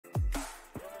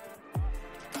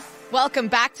Welcome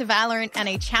back to VALORANT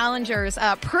NA Challengers.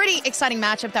 Pretty exciting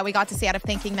matchup that we got to see out of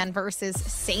Thinking Men versus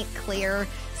St. Clair.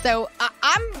 So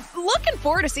I'm looking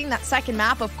forward to seeing that second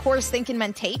map. Of course, Thinking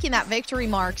Men taking that victory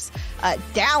marks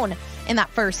down in that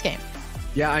first game.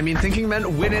 Yeah, I mean, Thinking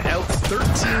Men win it out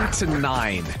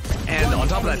 13-9. And on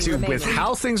top of that, too, with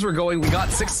how things were going, we got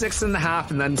 6-6 in the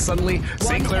half, and then suddenly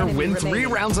St. Clair win 3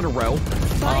 rounds in a row.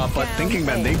 But Thinking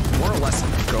Men, they more or less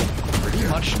go pretty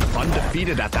much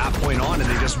undefeated at that point on, and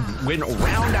they just win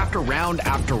round after round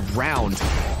after round.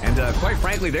 And quite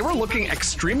frankly, they were looking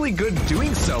extremely good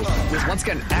doing so, with once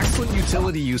again excellent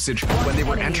utility usage when they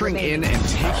were entering in and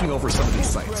taking over some of these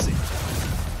sites.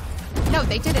 No,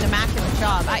 they did an immaculate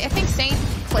job. I think St.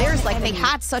 Clair's, like, they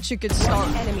had such a good start.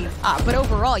 But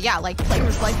overall, yeah, like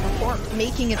players like before,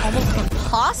 making it almost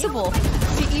impossible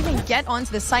to even get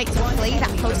onto the site to play that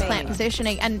post-plant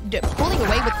positioning and pulling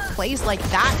away with plays like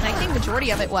that. And I think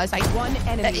majority of it was, I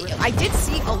did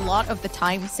see a lot of the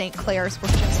time St. Clair's were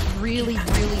just really,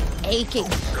 really aching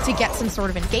to get some sort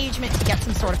of engagement, to get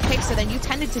some sort of pick. So then you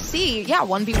tended to see, yeah,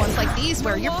 1v1s like these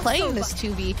where you're playing this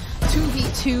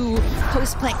 2v2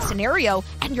 post-plant scenario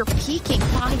and you're peeking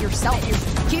by yourself. You're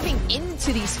giving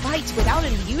into these fights without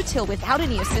any util, without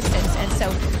any assistance. And so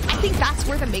I think that's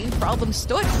where the main problem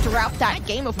stood throughout that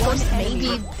game. Of course,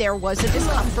 maybe there was a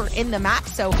discomfort in the map.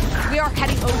 So we are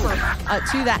heading over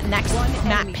to that next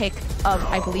map pick of,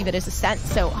 I believe it is Ascent.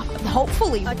 So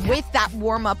hopefully with that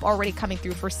warm-up already coming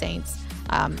through for Saints,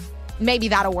 maybe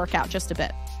that'll work out just a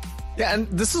bit. Yeah, and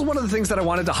this is one of the things that I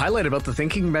wanted to highlight about the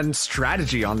Thinking Men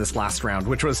strategy on this last round,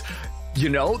 which was, you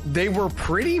know, they were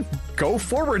pretty go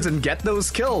forwards and get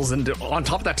those kills. And on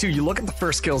top of that, too, you look at the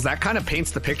first kills, that kind of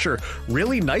paints the picture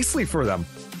really nicely for them.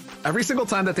 Every single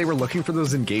time that they were looking for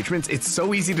those engagements, it's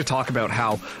so easy to talk about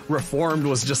how Reformed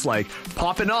was just like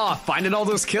popping off, finding all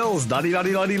those kills,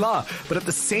 da-di-da-di-da-di-la. But at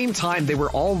the same time, they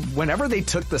were all, whenever they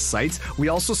took the sites, we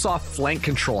also saw flank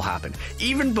control happen.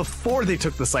 Even before they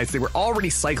took the sites, they were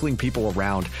already cycling people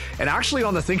around. And actually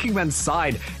on the Thinking Men's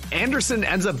side, Anderson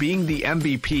ends up being the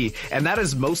MVP, and that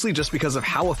is mostly just because of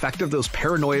how effective those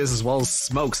paranoias as well as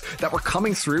smokes that were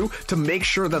coming through to make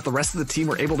sure that the rest of the team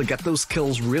were able to get those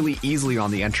kills really easily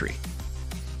on the entry.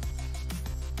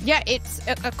 Yeah, it's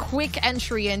a quick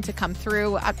entry in to come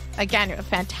through. Again, a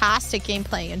fantastic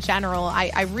gameplay in general.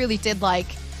 I really did like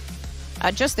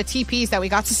just the TPs that we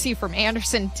got to see from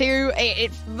Anderson, too. A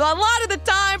lot of the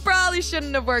time probably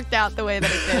shouldn't have worked out the way that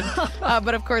it did.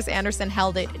 But, of course, Anderson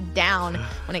held it down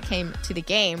when it came to the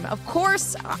game. Of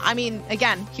course, I mean,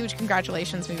 again, huge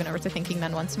congratulations moving over to Thinking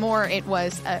Men once more. It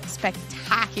was a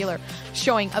spectacular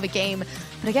showing of a game.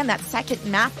 But, again, that second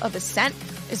map of Ascent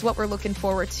is what we're looking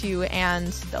forward to.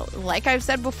 And like I've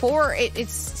said before,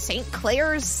 it's St.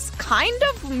 Clair's kind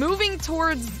of moving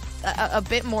towards a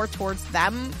bit more towards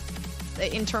them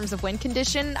in terms of win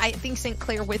condition. I think St.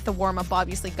 Clair with the warm-up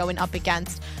obviously going up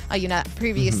against that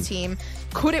previous team.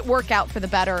 Could it work out for the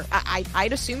better?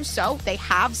 I'd assume so. They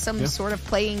have some sort of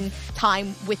playing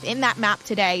time within that map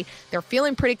today. They're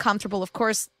feeling pretty comfortable. Of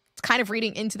course, it's kind of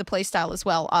reading into the playstyle as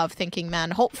well of Thinking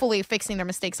Men, hopefully fixing their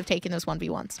mistakes of taking those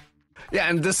 1v1s. Yeah,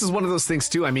 and this is one of those things,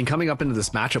 too. I mean, coming up into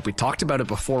this matchup, we talked about it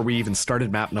before we even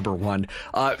started map number 1.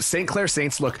 St. Clair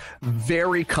Saints look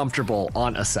very comfortable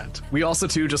on Ascent. We also,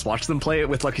 too, just watched them play it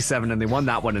with Lucky 7, and they won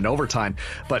that one in overtime.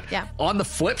 But on the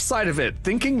flip side of it,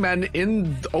 Thinking Men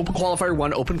in the Open Qualifier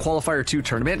 1, Open Qualifier 2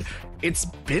 tournament, it's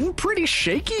been pretty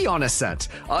shaky on Ascent.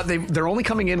 They're only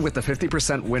coming in with a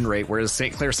 50% win rate, whereas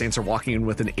St. Clair Saints are walking in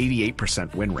with an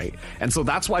 88% win rate. And so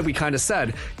that's why we kind of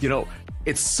said,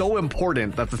 it's so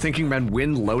important that the Thinking Men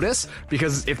win Lotus,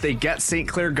 because if they get St.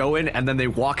 Clair going and then they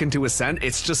walk into Ascent,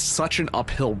 it's just such an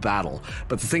uphill battle.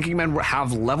 But the Thinking Men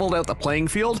have leveled out the playing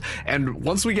field, and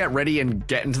once we get ready and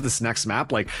get into this next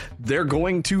map, they're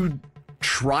going to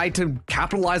try to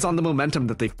capitalize on the momentum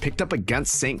that they've picked up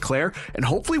against St. Clair and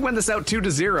hopefully win this out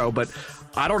 2-0. But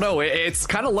I don't know, it's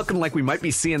kind of looking like we might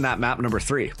be seeing that map number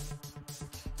 3.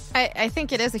 I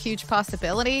think it is a huge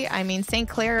possibility. I mean, St.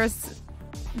 Clair's,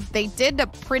 they did a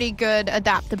pretty good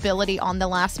adaptability on the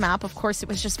last map. Of course, it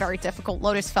was just very difficult.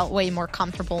 Lotus felt way more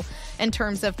comfortable in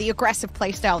terms of the aggressive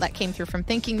playstyle that came through from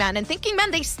Thinking Men. And Thinking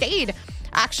Men, they stayed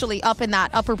actually up in that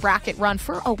upper bracket run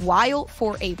for a while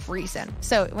for a reason.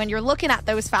 So when you're looking at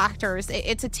those factors,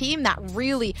 it's a team that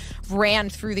really ran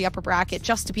through the upper bracket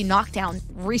just to be knocked down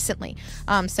recently.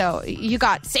 So you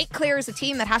got St. Clair as a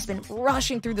team that has been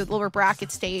rushing through the lower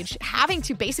bracket stage, having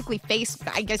to basically face,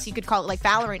 I guess you could call it like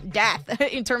VALORANT death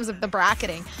in terms of the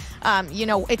bracketing.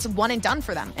 It's one and done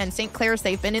for them. And St. Clair's,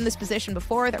 they've been in this position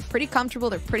before. They're pretty comfortable.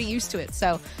 They're pretty used to it.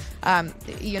 So,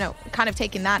 kind of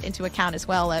taking that into account as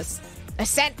well as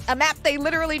Ascent, a map they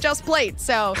literally just played.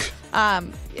 So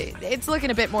It's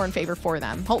looking a bit more in favor for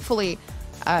them. Hopefully,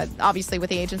 obviously with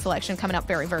the agent selection coming up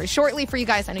very, very shortly for you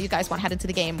guys. I know you guys want to head into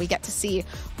the game. We get to see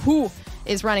who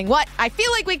is running what. I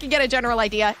feel like we can get a general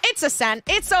idea. It's Ascent.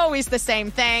 It's always the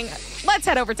same thing. Let's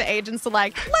head over to agent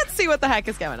select. Let's see what the heck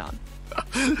is going on.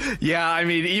 Yeah, I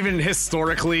mean, even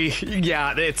historically,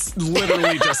 yeah, it's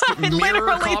literally just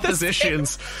mirror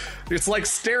compositions. It's like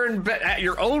staring at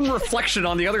your own reflection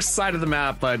on the other side of the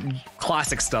map, but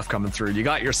classic stuff coming through. You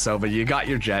got your Sova, you got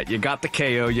your Jet, you got the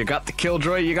KO, you got the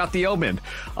Killjoy, you got the Omen.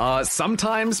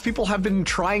 Sometimes people have been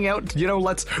trying out, you know,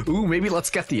 maybe let's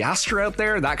get the Astra out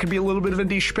there. That could be a little bit of a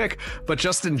niche pick, but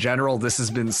just in general, this has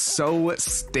been so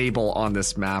stable on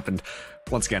this map. And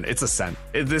once again, it's Ascent.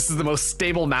 This is the most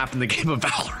stable map in the game of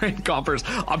Valorant compers.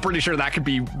 I'm pretty sure that could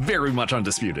be very much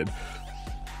undisputed.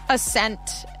 Ascent,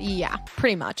 yeah,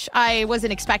 pretty much. I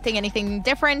wasn't expecting anything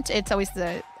different. It's always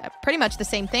pretty much the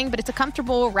same thing, but it's a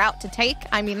comfortable route to take.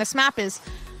 I mean, this map is,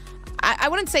 I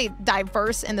wouldn't say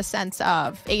diverse in the sense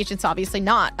of agents, obviously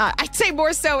not. I'd say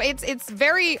more so it's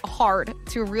very hard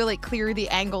to really clear the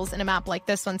angles in a map like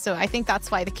this one. So I think that's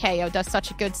why the KO does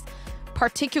such a good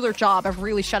particular job of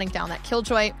really shutting down that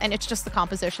Killjoy, and it's just the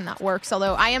composition that works.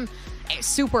 Although I am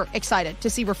super excited to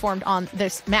see Reformed on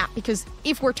this map, because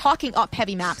if we're talking up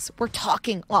heavy maps, we're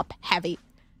talking up heavy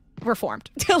Reformed.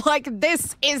 Like,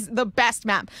 this is the best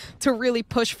map to really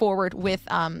push forward with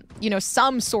you know,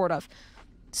 some sort of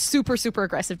super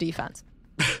aggressive defense.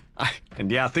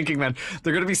 And yeah, thinking, man,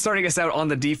 they're going to be starting us out on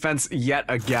the defense yet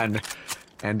again.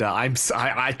 And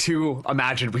I too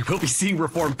imagine we will be seeing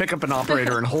Reform pick up an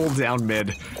operator and hold down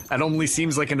mid. That only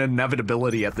seems like an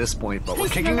inevitability at this point, but we're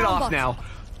kicking it off now.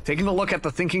 Taking a look at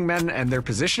the Thinking Men and their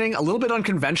positioning, a little bit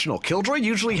unconventional. Killjoy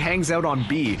usually hangs out on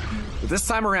B, but this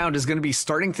time around is going to be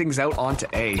starting things out onto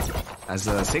A. As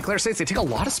St. Clair Saints, they take a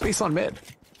lot of space on mid.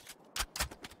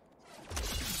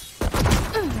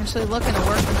 Actually looking to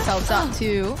work themselves up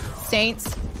to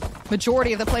Saints.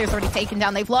 Majority of the players already taken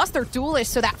down. They've lost their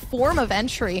duelist, so that form of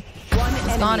entry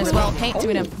is gone as well. Paint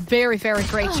doing a very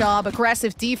great job.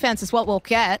 Aggressive defense is what we'll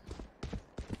get.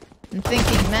 And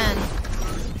Thinking Men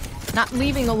not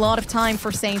leaving a lot of time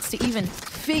for Saints to even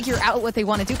figure out what they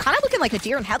want to do. Kind of looking like a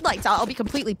deer in headlights. I'll be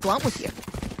completely blunt with you.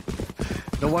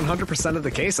 No, 100% of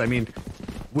the case. I mean,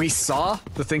 we saw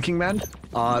the Thinking Men.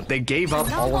 They gave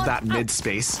up all of that mid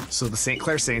space. So the St.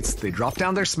 Clair Saints, they drop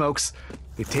down their smokes.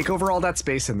 They take over all that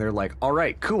space, and they're like, all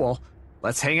right, cool.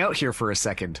 Let's hang out here for a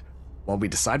second while we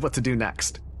decide what to do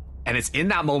next. And it's in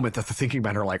that moment that the Thinking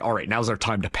Men are like, all right, now's our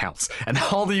time to pounce. And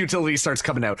all the utility starts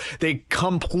coming out. They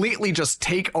completely just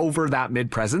take over that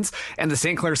mid presence, and the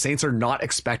St. Clair Saints are not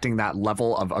expecting that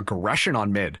level of aggression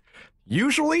on mid.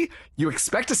 Usually, you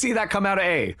expect to see that come out of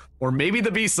A, or maybe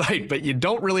the B site, but you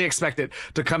don't really expect it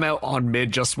to come out on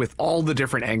mid just with all the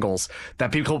different angles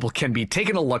that people can be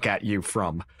taking a look at you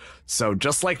from. So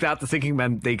just like that, the Thinking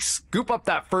Men, they scoop up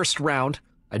that first round.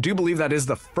 I do believe that is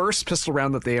the first pistol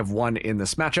round that they have won in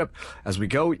this matchup, as we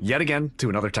go yet again to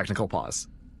another technical pause.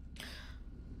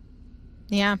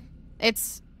 Yeah,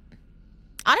 it's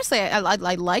honestly, I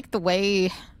like the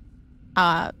way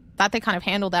that they kind of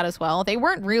handled that as well. They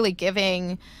weren't really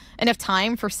giving enough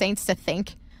time for Saints to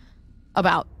think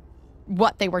about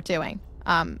what they were doing,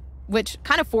 which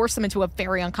kind of forced them into a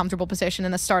very uncomfortable position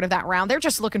in the start of that round. They're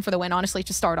just looking for the win, honestly,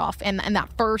 to start off. And that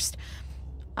first,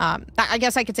 I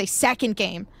guess I could say second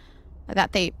game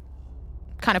that they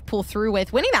kind of pull through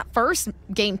with. Winning that first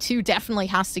game, too, definitely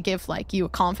has to give, like, you a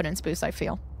confidence boost, I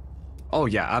feel. Oh,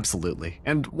 yeah, absolutely.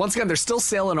 And once again, they're still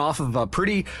sailing off of a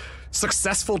pretty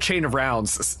successful chain of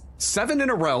rounds. 7 in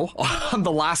a row on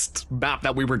the last map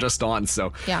that we were just on.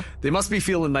 So yeah, they must be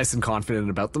feeling nice and confident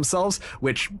about themselves,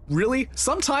 which really,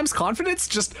 sometimes confidence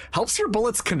just helps your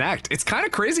bullets connect. It's kind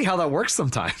of crazy how that works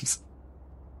sometimes.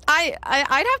 I'd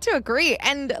have to agree.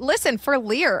 And listen, for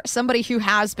Lear, somebody who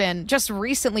has been just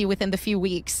recently within the few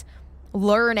weeks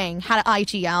learning how to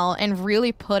IGL and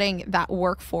really putting that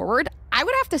work forward, I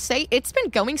would have to say it's been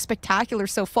going spectacular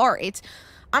so far.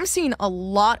 I'm seeing a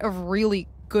lot of really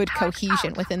good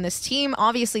cohesion within this team.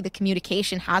 Obviously, the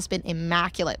communication has been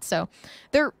immaculate, so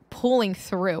they're pulling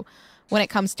through when it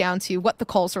comes down to what the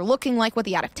calls are looking like, what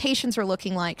the adaptations are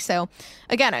looking like. So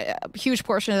again, a huge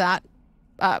portion of that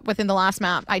within the last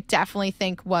map, I definitely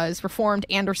think was Reformed.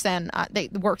 Anderson, they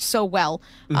worked so well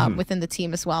within the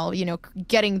team as well, you know,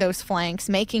 getting those flanks,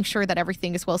 making sure that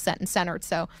everything is well set and centered.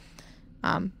 So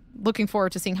looking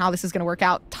forward to seeing how this is going to work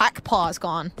out. Tech pause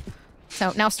gone.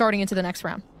 So now starting into the next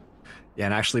round. Yeah,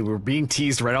 and actually we're being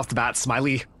teased right off the bat.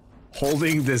 Smiley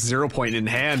holding this 0 point in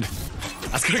hand.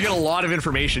 That's going to get a lot of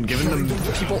information, giving them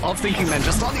people of Thinking Men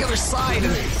just on the other side.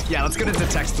 And yeah, that's going to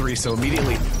detect 3, so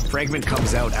immediately Fragment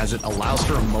comes out as it allows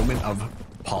for a moment of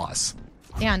pause.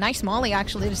 Yeah, nice molly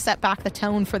actually to set back the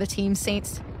tone for the team.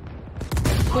 Saints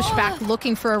push back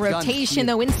looking for a rotation,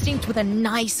 though Instinct with a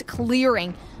nice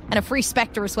clearing and a free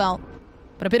Spectre as well.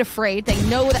 But a bit afraid. They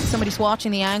know that somebody's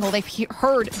watching the angle. They've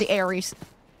heard the Ares.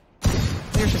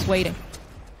 They're just waiting.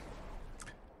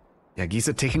 Yeah,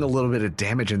 Giza taking a little bit of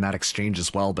damage in that exchange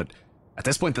as well, but at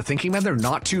this point, the Thinking Men, they're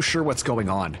not too sure what's going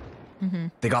on.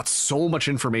 They got so much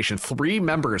information. 3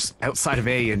 members outside of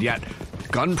A, and yet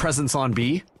gun presence on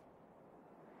B.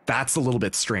 That's a little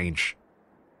bit strange.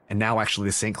 And now, actually,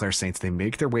 the St. Clair Saints, they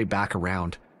make their way back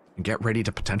around and get ready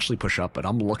to potentially push up, but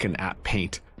I'm looking at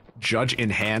Paint. Judge in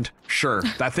hand. Sure,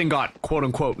 that thing got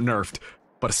quote-unquote nerfed,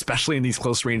 but especially in these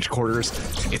close-range quarters,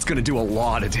 it's going to do a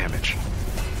lot of damage.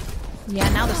 Yeah,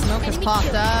 now the smoke has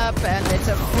popped up, and it's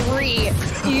a free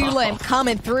Elam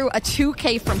coming through. A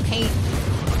 2K from Paint.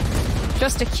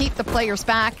 Just to keep the players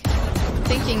back.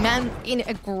 Thinking Men in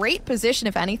a great position,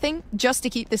 if anything, just to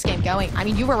keep this game going. I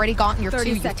mean, you've already gotten your 2,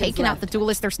 you've taken out the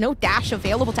duelist. There's no dash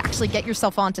available to actually get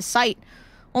yourself onto site.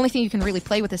 Only thing you can really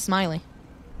play with is Smiley.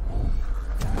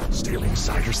 Sterling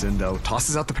Siderson, though,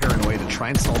 tosses out the paranoia to try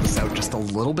and stall this out just a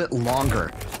little bit longer.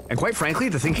 And quite frankly,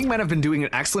 the Thinking Men have been doing an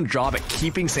excellent job at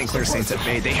keeping St. Clair Saints at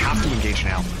bay. They have to engage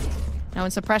now. Now,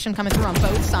 in suppression coming through on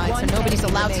both sides, so nobody's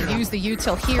allowed to use the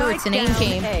util here. It's an aim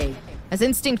game. As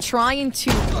Instinct trying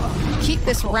to keep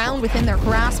this round within their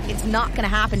grasp, it's not going to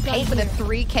happen. Paint with a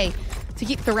 3K to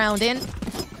keep the round in.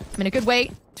 I mean, a good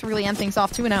way to really end things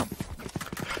off 2-0.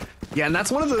 Yeah, and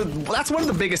that's one of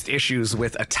the biggest issues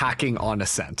with attacking on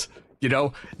Ascent. You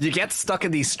know, you get stuck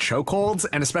in these chokeholds,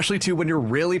 and especially too when you're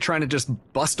really trying to just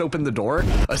bust open the door,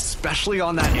 especially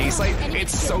on that A site,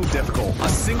 it's so difficult. A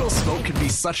single smoke can be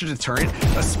such a deterrent,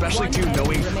 especially too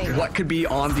knowing what could be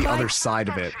on the other side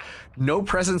of it. No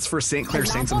presence for St. Clair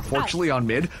Saints, unfortunately, on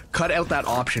mid. Cut out that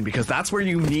option, because that's where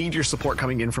you need your support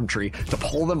coming in from tree to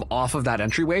pull them off of that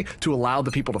entryway to allow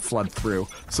the people to flood through.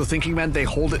 So Thinking Men, they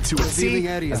hold it to a C,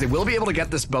 as they will be able to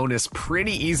get this bonus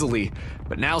pretty easily.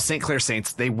 But now St. Clair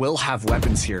Saints, they will have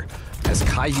weapons here, as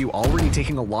Caillou already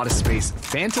taking a lot of space.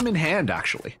 Phantom in hand,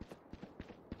 actually.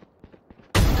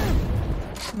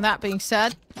 That being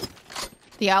said,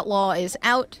 the Outlaw is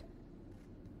out.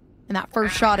 And that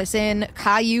first shot is in.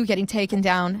 Caillou getting taken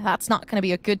down. That's not going to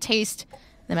be a good taste.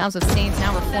 The Mouths of Saints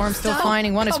now reformed, still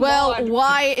finding one as well.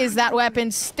 Why is that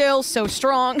weapon still so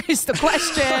strong is the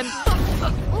question.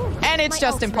 And it's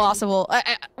just impossible.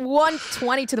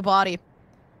 120 to the body.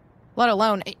 Let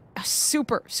alone a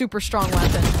super, super strong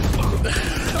weapon.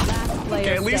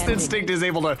 Okay, at least Instinct is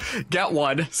able to get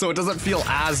one, so it doesn't feel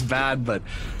as bad, but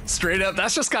straight up,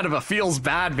 that's just kind of a feels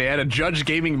bad, man, a Judge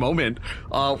Gaming moment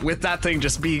with that thing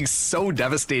just being so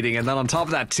devastating. And then on top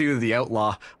of that, too, the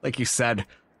Outlaw, like you said,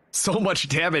 so much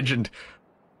damage, and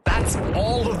that's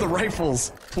all of the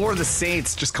rifles for the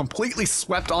Saints just completely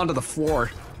swept onto the floor.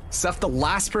 Seth, the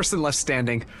last person left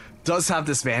standing, does have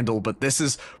this Vandal, but this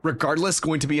is, regardless,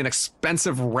 going to be an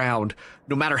expensive round,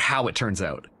 no matter how it turns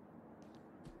out.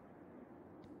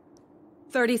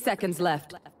 30 seconds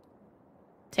left.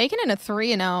 Taking in a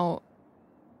 3-0,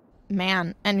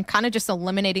 man, and kind of just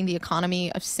eliminating the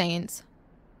economy of Saints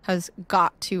has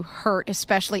got to hurt,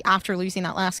 especially after losing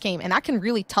that last game. And that can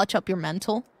really touch up your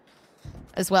mental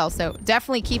as well. So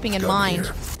definitely keeping in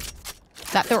mind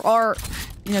that there are,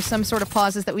 you know, some sort of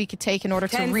pauses that we could take in order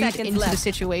to read into the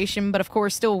situation. But of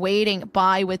course, still waiting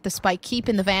by with the spike,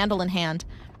 keeping the Vandal in hand.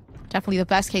 Definitely the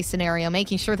best case scenario,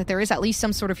 making sure that there is at least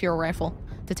some sort of hero rifle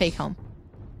to take home.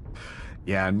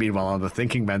 Yeah, and meanwhile, on the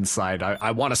Thinking Men's side, I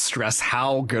want to stress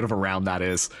how good of a round that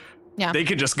is. Yeah. They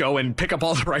could just go and pick up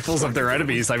all the rifles of their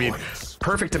enemies. I mean,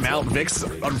 perfect amount. Vix,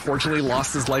 unfortunately,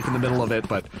 lost his life in the middle of it,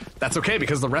 but that's okay,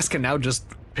 because the rest can now just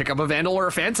pick up a Vandal or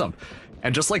a Phantom.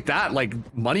 And just like that, like,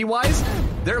 money-wise,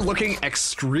 they're looking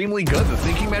extremely good. The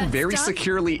Thinking Men very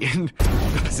securely in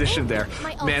the position there.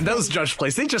 Man, those Judge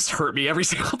plays, they just hurt me every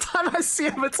single time I see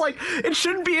them. It's like, it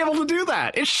shouldn't be able to do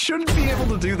that. It shouldn't be able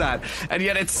to do that. And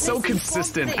yet it's so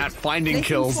consistent at finding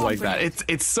kills like that.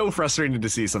 It's so frustrating to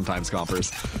see sometimes,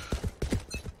 Compers.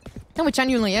 No, it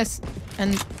genuinely is.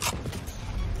 And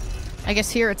I guess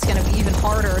here it's going to be even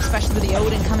harder, especially with the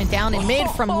Odin coming down in mid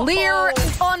from Lear.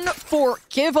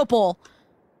 Unforgivable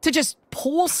to just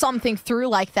pull something through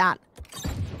like that.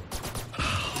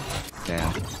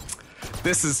 Damn.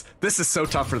 This is so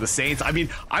tough for the Saints. I mean,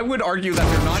 I would argue that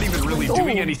they're not even really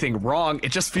doing anything wrong.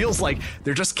 It just feels like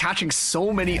they're just catching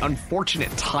so many unfortunate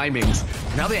timings.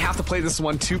 Now they have to play this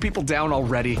one. 2 people down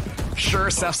already. Sure,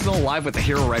 Seth's still alive with the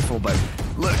hero rifle, but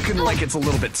looking like it's a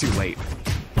little bit too late.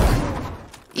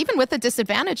 even with the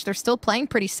disadvantage, they're still playing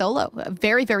pretty solo.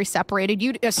 Very, very separated.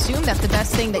 You'd assume that the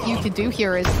best thing that you could do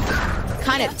here is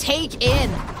kind of take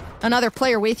in another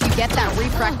player with you, get that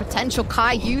refract potential.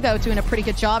 Caillou, though, doing a pretty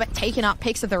good job at taking out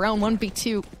picks of their own.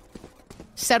 1v2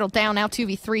 settled down. Now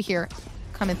 2v3 here.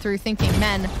 Coming through, Thinking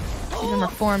Men. Even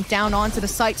Reform down onto the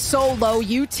site. So low.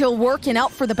 Util working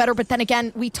out for the better. But then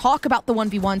again, we talk about the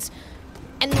 1v1s.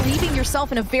 And leaving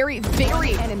yourself in a very,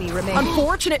 very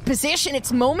unfortunate position.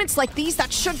 It's moments like these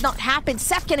that should not happen.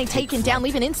 Seth getting taken down,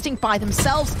 leaving Instinct by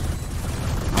themselves.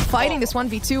 Fighting this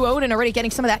 1v2, Odin already getting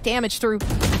some of that damage through.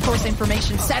 Of course,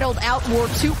 information settled out more.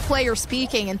 2 players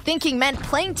speaking and Thinking Men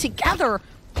playing together.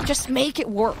 Just make it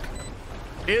work.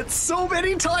 It's so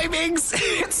many timings.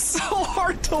 It's so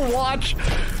hard to watch.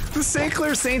 The St.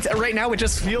 Clair Saints, right now, it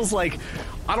just feels like,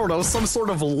 I don't know, some sort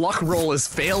of luck roll is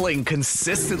failing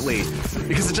consistently.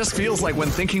 Because it just feels like when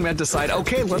Thinking Men decide,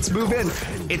 okay, let's move in,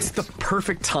 it's the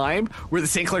perfect time where the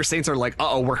St. Clair Saints are like,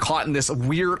 uh-oh, we're caught in this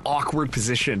weird, awkward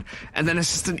position. And then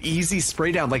it's just an easy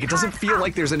spray down. Like, it doesn't feel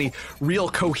like there's any real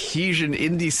cohesion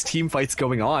in these team fights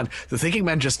going on. The Thinking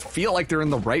Men just feel like they're in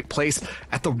the right place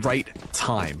at the right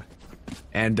time.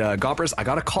 And, Gompers, I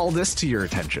gotta call this to your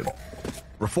attention.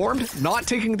 Reformed, not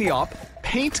taking the op.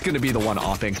 Paint gonna be the one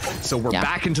opping. So we're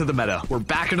back into the meta. We're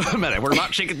back into the meta. We're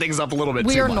not shaking things up a little bit too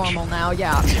much. We are normal now,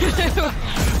 yeah.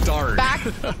 Darn. Back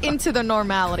into the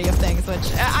normality of things,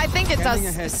 which I think it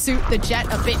does suit the Jet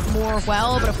a bit more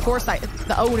well, but of course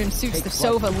the Odin suits the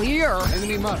Sovalier.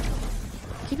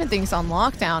 Keeping things on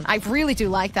lockdown. I really do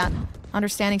like that.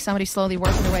 Understanding somebody slowly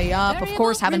working their way up. Of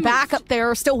course, having backup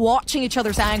there, still watching each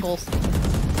other's angles.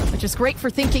 Which is great for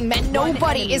Thinking Men.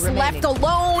 Nobody is left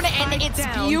alone, and it's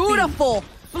beautiful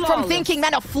from Thinking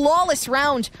Men. A flawless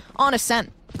round on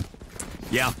Ascent.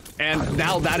 Yeah, and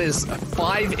now that is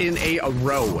 5 in a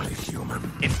row.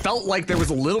 It felt like there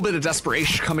was a little bit of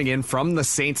desperation coming in from the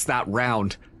Saints that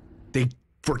round. They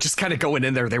were just kind of going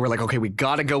in there. They were like, okay, we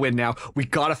gotta go in now. We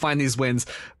gotta find these wins.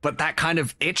 But that kind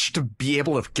of itch to be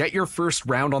able to get your first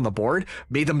round on the board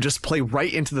made them just play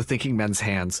right into the Thinking Men's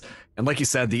hands. And like you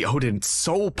said, the Odin,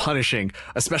 so punishing,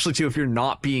 especially too if you're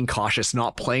not being cautious,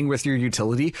 not playing with your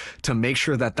utility to make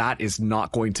sure that that is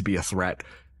not going to be a threat.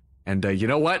 And you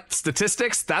know what?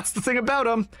 Statistics, that's the thing about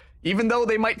them. Even though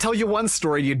they might tell you one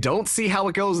story, you don't see how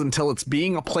it goes until it's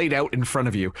being played out in front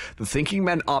of you. The Thinking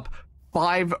Men up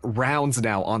 5 rounds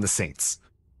now on the Saints.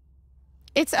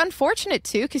 It's unfortunate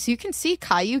too, because you can see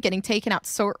Caillou getting taken out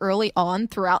so early on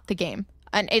throughout the game.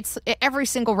 And it's every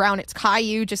single round, it's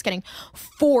Caillou just getting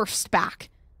forced back,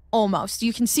 almost.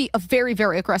 You can see a very,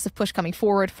 very aggressive push coming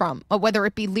forward from, whether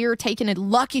it be Lear taking a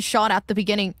lucky shot at the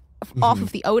beginning off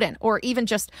of the Odin, or even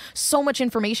just so much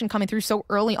information coming through so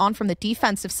early on from the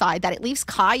defensive side that it leaves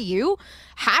Caillou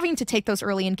having to take those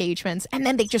early engagements, and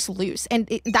then they just lose. And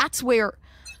that's where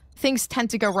things tend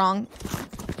to go wrong.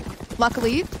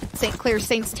 Luckily, St. Clair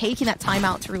Saints taking that time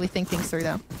out to really think things through,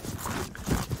 though.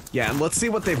 Yeah, and let's see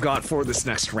what they've got for this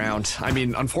next round. I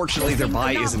mean, unfortunately, their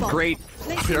buy isn't great.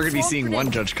 They're going to be seeing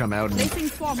one judge come out,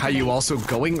 and Caillou also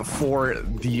going for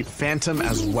the Phantom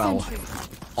as well.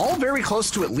 All very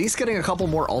close to at least getting a couple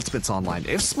more ultimates online.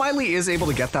 If Smiley is able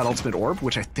to get that ultimate orb,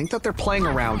 which I think that they're playing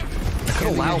around, that could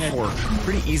allow for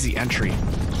pretty easy entry.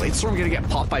 Bladestorm going to get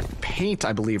popped by Paint,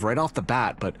 I believe, right off the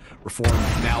bat, but Reform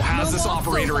now has this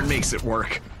operator and makes it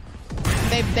work.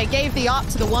 They gave the op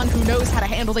to the one who knows how to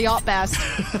handle the op best.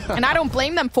 And I don't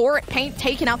blame them for it. Paint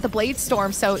taking out the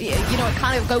Bladestorm, so, you know, it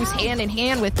kind of goes hand in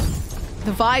hand with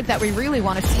the vibe that we really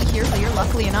want to see here. But you're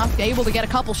luckily enough able to get a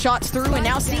couple shots through, and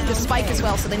now seeing the spike as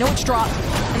well, so they know it's dropped.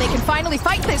 And they can finally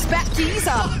fight this back.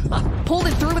 Giza pulled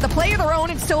it through with a play of their own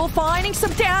and still finding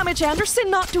some damage. Anderson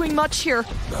not doing much here.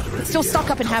 Still stuck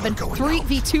up in heaven.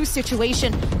 3v2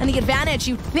 situation, and the advantage,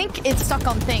 you think it's stuck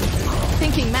on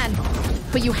Thinking Men.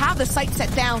 But you have the site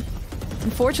set down.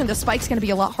 Unfortunately, the spike's going to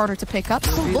be a lot harder to pick up.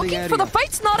 So looking for the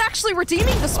fights, not actually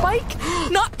redeeming the spike,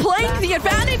 not playing the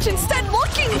advantage, instead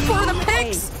looking for the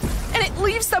picks. And it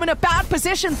leaves them in a bad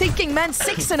position, Thinking Men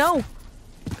 6-0.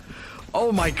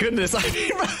 Oh my goodness. I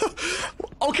mean,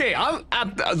 okay,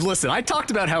 listen, I talked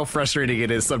about how frustrating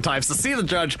it is sometimes to see the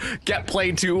judge get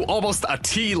played to almost a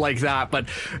T like that, but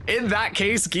in that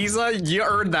case, Giza, you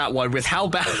earned that one with how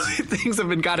badly things have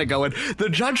been kind of going. The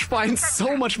judge finds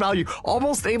so much value,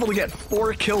 almost able to get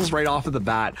 4 kills right off of the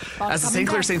bat. As the St.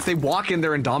 Clair Saints, they walk in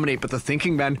there and dominate, but the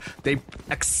Thinking Men, they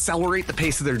accelerate the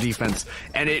pace of their defense,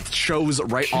 and it shows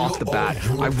right off the bat.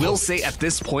 I will say at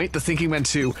this point, the Thinking Men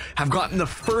 2 have gotten the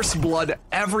first blood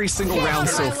every single round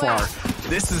so far.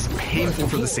 This is painful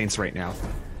for the Saints right now.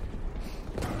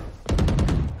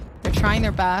 They're trying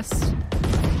their best.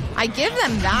 I give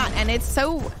them that, and it's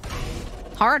so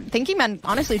hard. Thinking Men,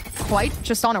 honestly, quite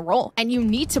just on a roll. And you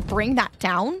need to bring that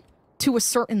down to a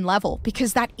certain level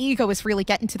because that ego is really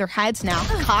getting to their heads now.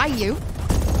 Caillou,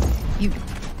 you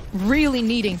really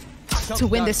needing to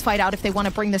win this fight out if they want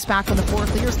to bring this back on the board.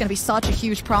 Leader's going to be such a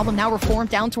huge problem. Now Reform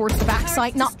down towards the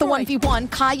backside. Not the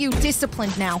 1v1. Caillou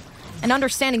disciplined now. And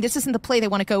understanding this isn't the play they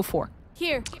want to go for.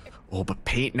 Here. Oh, but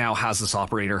Paint now has this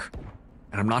operator.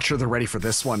 And I'm not sure they're ready for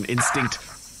this one. Instinct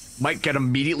might get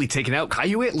immediately taken out.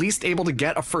 Caillou at least able to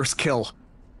get a first kill.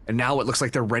 And now it looks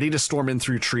like they're ready to storm in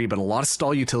through tree, but a lot of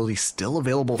stall utility still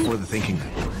available for the Thinking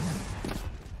Men.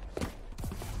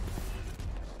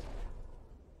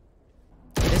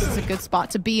 This is a good spot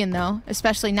to be in, though,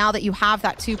 especially now that you have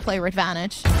that two-player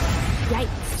advantage.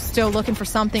 Yikes. Still looking for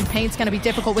something. Paint's going to be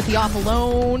difficult with the op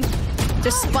alone.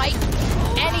 Despite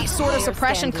any sort of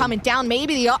suppression coming down,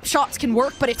 maybe the up shots can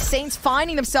work, but it's Saints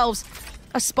finding themselves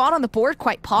a spot on the board,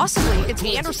 quite possibly. It's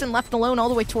Anderson left alone all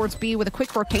the way towards B with a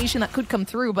quick rotation that could come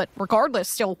through, but regardless,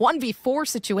 still 1v4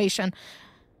 situation.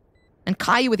 And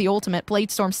Caillou with the ultimate,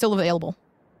 Bladestorm still available.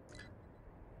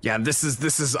 Yeah, this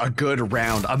is a good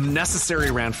round, a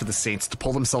necessary round for the Saints to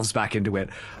pull themselves back into it.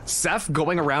 Seth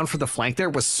going around for the flank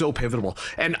there was so pivotal.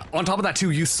 And on top of that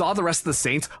too, you saw the rest of the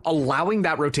Saints allowing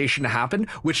that rotation to happen,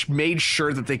 which made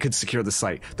sure that they could secure the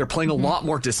site. They're playing a lot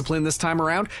more discipline this time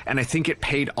around, and I think it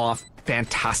paid off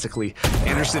fantastically.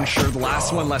 Anderson, sure, the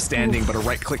last one left standing, but a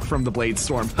right click from the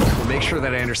Bladestorm will make sure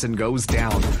that Anderson goes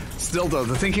down. Still though,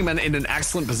 the Thinking Men in an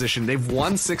excellent position. They've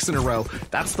won 6 in a row.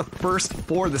 That's the first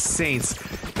for the Saints.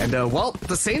 And well,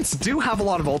 the Saints do have a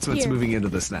lot of ultimates moving into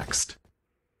this next.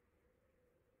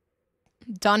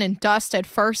 Done and dusted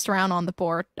first round on the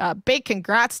board. Big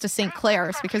congrats to St.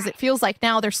 Clair's because it feels like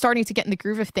now they're starting to get in the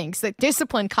groove of things. The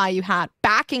discipline Caillou had,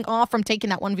 backing off from taking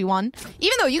that 1v1,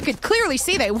 even though you could clearly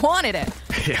see they wanted it.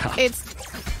 Yeah.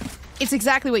 It's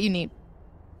exactly what you need.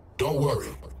 Don't worry,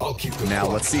 I'll keep them. Now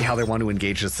let's see how they want to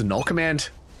engage this. The null command,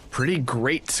 pretty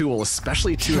great tool,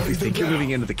 especially too if you think you're moving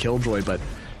into the Killjoy, but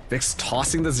Vix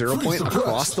tossing the 0 point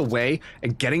across the way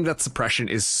and getting that suppression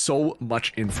is so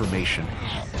much information.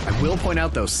 I will point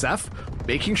out though, Seth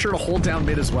making sure to hold down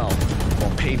mid as well,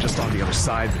 while Paint just on the other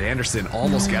side, but Anderson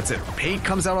almost gets it. Paint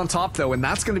comes out on top though, and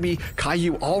that's going to be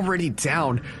Caillou already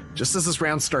down just as this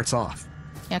round starts off.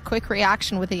 Yeah, quick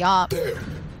reaction with the op.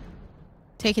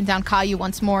 Taking down Caillou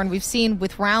once more, and we've seen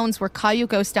with rounds where Caillou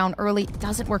goes down early, it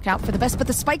doesn't work out for the best, but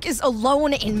the spike is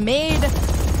alone in mid.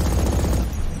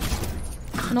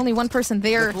 And only one person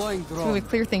there to really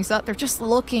clear things up. They're just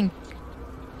looking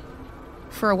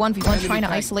for a 1v1, trying to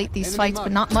isolate these fights,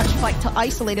 but not much fight to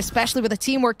isolate, especially with the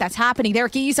teamwork that's happening there.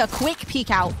 Giza, quick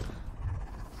peek out.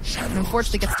 And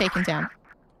unfortunately gets taken down.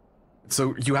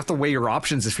 So you have to weigh your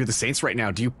options if you're the Saints right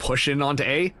now. Do you push in onto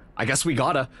A? I guess we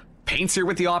gotta. Paint's here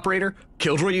with the operator.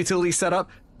 Killjoy utility set up.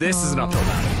 This is an uphill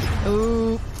battle.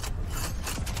 Ooh.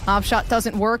 Op shot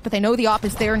doesn't work, but they know the op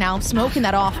is there now. Smoking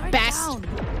that off. Best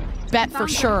bet for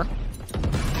sure.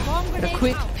 Get a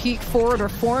quick peek forward,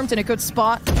 Reformed in a good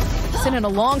spot. Sitting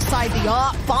alongside the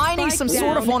op, finding some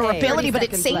sort of vulnerability, but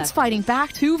it's Saints fighting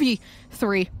back.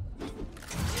 2v3.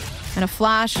 And a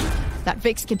flash that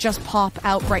Vix can just pop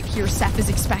out right here. Seth is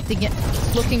expecting it,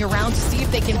 looking around to see if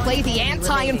they can play the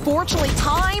anti. Unfortunately,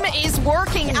 time is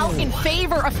working out in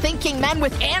favor of Thinking Men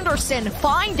with Anderson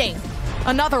finding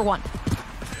another one.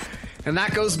 And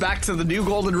that goes back to the new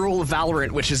golden rule of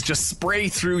Valorant, which is just spray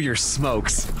through your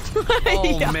smokes.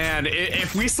 Oh yeah. Man,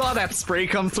 if we saw that spray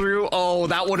come through, oh,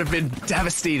 that would have been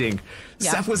devastating.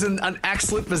 Yeah. Seth was in an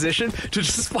excellent position to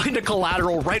just find a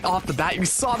collateral right off the bat. You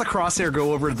saw the crosshair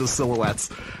go over to the silhouettes,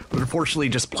 but unfortunately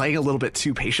just playing a little bit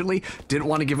too patiently, didn't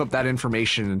want to give up that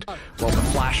information, and well, the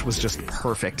flash was just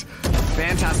perfect.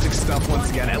 Fantastic stuff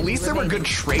once again. At least there were good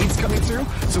trades coming through,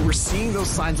 so we're seeing those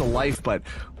signs of life, but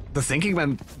the Thinking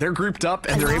Men, they're grouped up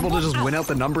and they're able to just win out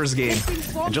the numbers game.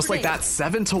 And just like that,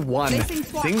 7-1.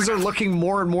 Things are looking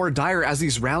more and more dire as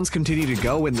these rounds continue to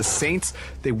go, and the Saints,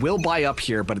 they will buy up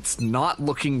here, but it's not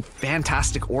looking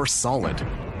fantastic or solid.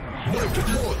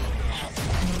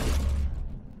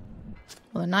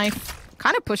 Well, the knife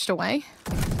kind of pushed away.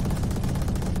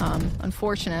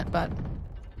 Unfortunate, but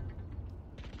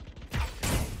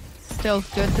still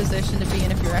good position to be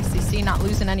in if you're SCC, not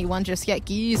losing anyone just yet.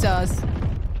 Giza's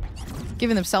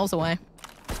giving themselves away.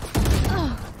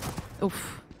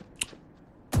 Oof.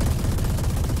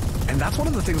 And that's one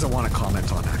of the things I want to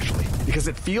comment on, actually, because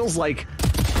it feels like,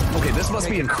 okay, this must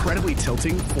be incredibly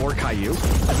tilting for Caillou,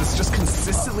 as it's just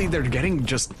consistently they're getting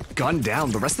just gunned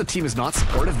down. The rest of the team is not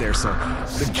supportive there, so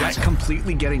the Jet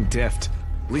completely getting diffed.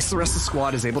 At least the rest of the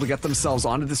squad is able to get themselves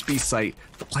onto this B site.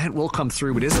 The plant will come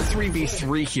through. It is a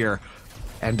 3v3 here.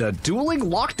 and dueling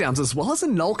lockdowns as well as a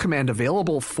null command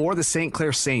available for the St.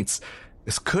 Clair Saints.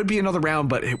 This could be another round,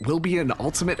 but it will be an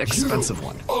ultimate expensive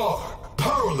one. Are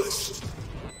powerless.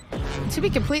 To be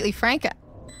completely frank, I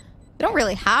don't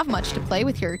really have much to play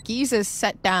with here. Giza's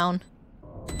set down.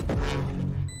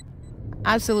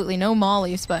 Absolutely no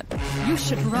mollies, but You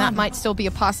should run. that might still be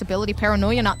a possibility.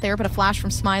 Paranoia not there, but a flash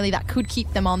from Smiley that could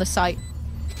keep them on the site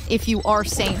if you are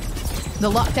Saint. The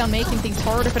lockdown making things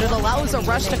harder, but it allows a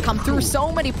rush to come through.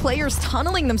 So many players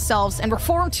tunneling themselves, and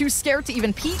Reform too scared to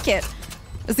even peek it.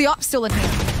 Is the op still in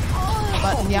hand?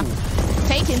 But yeah,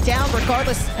 taken down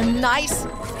regardless. A nice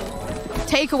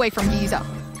takeaway from Giza.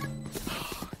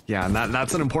 Yeah, and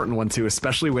that's an important one too,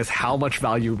 especially with how much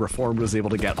value Reformed was able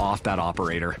to get off that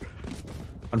operator.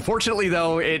 Unfortunately,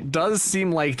 though, it does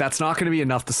seem like that's not going to be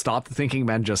enough to stop the Thinking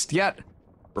Men just yet.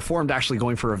 Reformed actually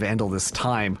going for a Vandal this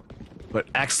time, but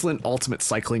excellent ultimate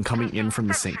cycling coming in from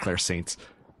the St. Clair Saints.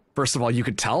 First of all, you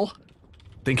could tell,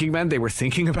 Thinking Men, they were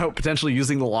thinking about potentially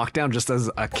using the lockdown just as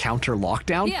a counter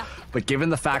lockdown, but given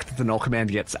the fact that the null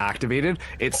command gets activated,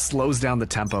 it slows down the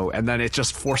tempo, and then it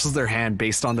just forces their hand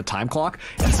based on the time clock,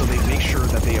 and so they make sure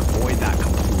that they avoid that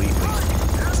completely.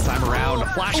 This time around,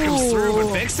 a flash comes through,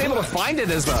 but Vic's able to find it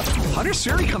as the Hunter's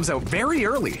Fury comes out very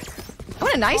early.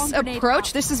 What a nice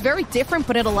approach. This is very different,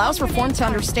 but it allows Reform to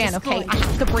understand, okay, I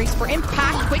have to brace for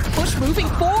impact, quick push moving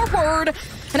forward,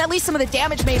 and at least some of the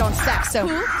damage made on Sec, so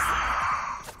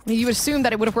you would assume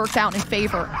that it would have worked out in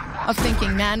favor of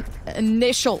Thinking Men.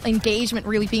 Initial engagement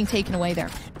really being taken away there.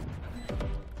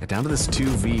 Yeah, down to this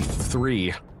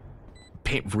 2v3.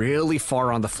 Paint really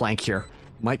far on the flank here.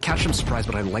 Might catch him surprised,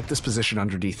 but I like this position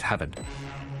underneath Heaven.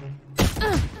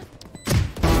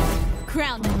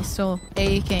 Crown. Still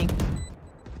aching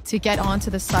to get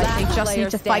onto the site. Last They just player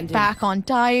need to fight standing. back on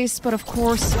dice, but of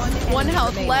course, one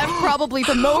health remaining. left. Probably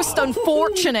the most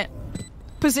unfortunate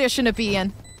position to be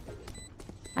in.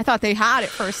 I thought they had it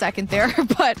for a second there,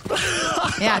 but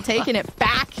yeah, taking it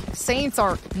back. Saints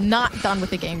are not done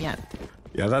with the game yet.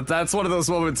 Yeah, that's one of those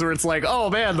moments where it's like, oh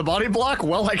man, the body block?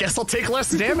 Well, I guess I'll take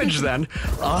less damage then.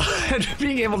 And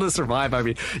being able to survive, I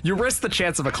mean, you risk the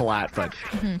chance of a collat, but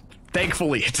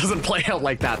thankfully it doesn't play out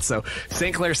like that. So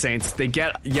St. Clair Saints, they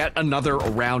get yet another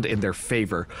round in their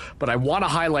favor. But I want to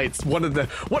highlight one of the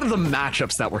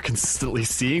matchups that we're consistently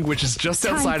seeing, which is just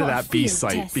outside of that B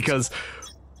site, because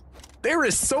there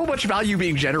is so much value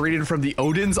being generated from the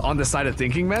Odins on the side of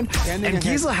Thinking Men, and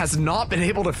Giza has not been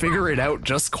able to figure it out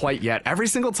just quite yet. Every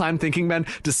single time Thinking Men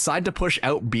decide to push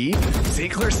out B,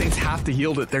 St. Clair Saints have to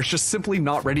yield it. They're just simply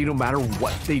not ready no matter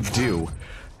what they do.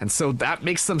 And so that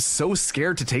makes them so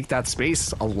scared to take that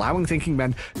space, allowing Thinking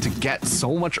Men to get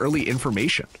so much early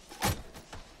information.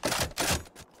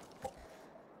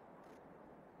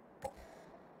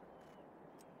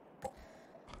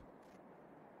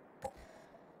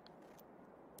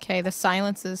 Okay, the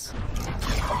silence is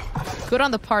good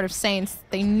on the part of Saints.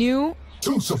 They knew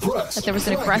that there was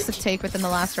an aggressive take within the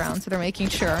last round, so they're making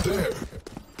sure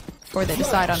before they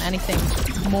decide on anything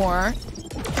more.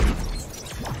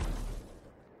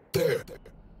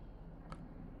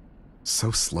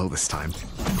 So slow this time.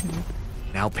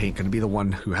 Now Paint gonna be the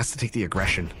one who has to take the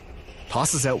aggression.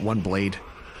 Tosses out one blade.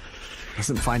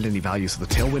 Doesn't find any value, so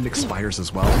the Tailwind expires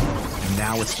as well. And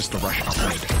now it's just a rush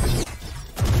upgrade.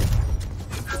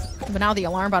 But now the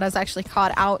alarm bot has actually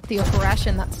caught out the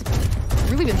aggression that's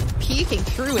really been peeking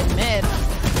through in mid.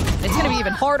 It's going to be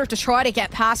even harder to try to get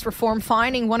past Reform,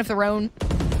 finding one of their own.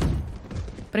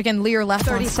 But again, Lear left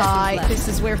on side. This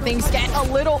is where things get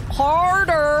a little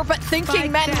harder, but Thinking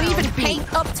Men leaving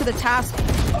Paint up to the task,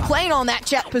 playing on that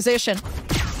jet position.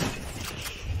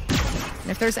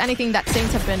 And if there's anything that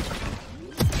Saints have been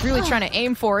really trying to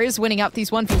aim for is winning out these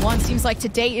 1v1. Seems like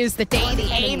today is the day. The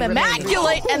aim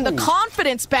immaculate and the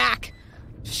confidence back.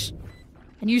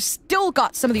 And you still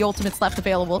got some of the ultimates left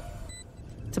available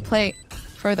to play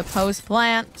for the post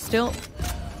plant. Still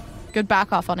good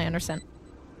back off on Anderson.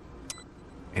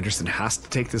 Anderson has to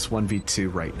take this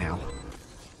 1v2 right now.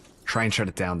 Try and shut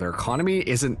it down. Their economy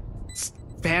isn't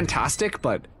fantastic,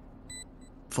 but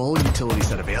full utility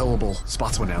set available.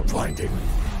 Spots one out. Blinding.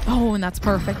 Oh, and that's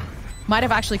perfect. Might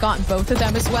have actually gotten both of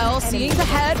them as well. Seeing the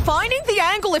head, finding the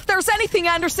angle. If there's anything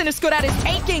Anderson is good at, is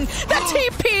taking the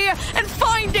TP and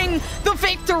finding the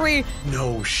victory.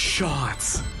 No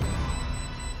shots.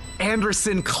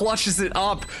 Anderson clutches it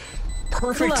up.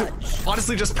 Perfect.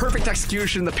 Honestly, just perfect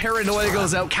execution. The paranoia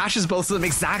goes out, catches both of them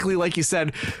exactly like you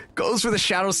said. Goes for the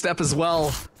shadow step as well.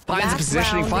 Finds the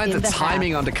positioning, finds the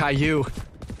timing onto Caillou.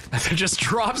 And then just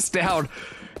drops down.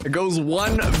 It goes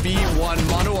 1v1,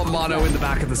 mano a mano in the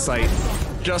back of the site.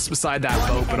 just beside that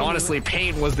boat. But honestly,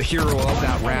 Paint was the hero of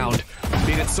that round.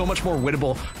 Made it so much more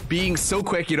winnable. Being so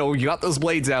quick, you know, you got those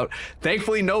blades out.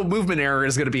 Thankfully, no movement error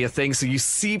is going to be a thing. So you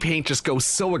see Paint just go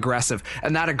so aggressive,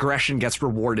 and that aggression gets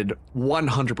rewarded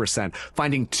 100%.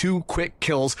 Finding 2 quick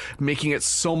kills, making it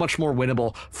so much more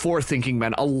winnable for Thinking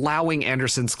Men, allowing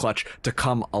Anderson's clutch to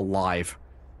come alive.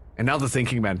 And now the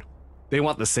Thinking Men, they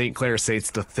want the St. Clair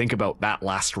Saints to think about that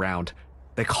last round.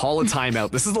 They call a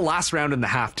timeout. This is the last round in the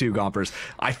half too, Gompers.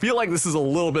 I feel like this is a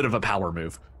little bit of a power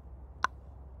move.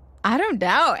 I don't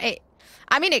know.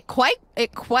 I mean, it could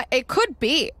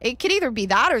be. It could either be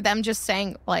that or them just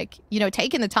saying, like, you know,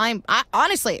 taking the time.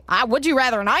 Honestly, would you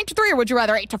rather 9-3 or would you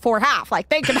rather 8-4 half? Like,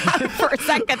 think about it for a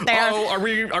second there. Oh,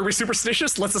 are we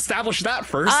superstitious? Let's establish that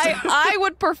first. I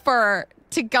would prefer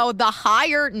to go the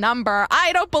higher number.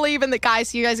 I don't believe in the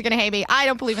guys. You guys are gonna hate me. I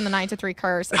don't believe in the 9-3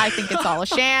 curse. I think it's all a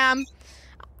sham.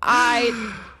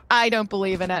 I don't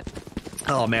believe in it.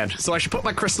 Oh man, so I should put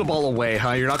my crystal ball away,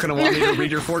 huh? You're not going to want me to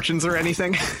read your fortunes or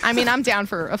anything? I mean, I'm down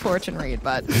for a fortune read,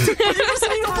 but... You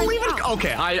don't believe it?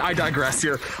 Okay, I digress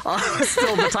here.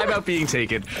 Still, the timeout being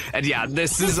taken. And yeah,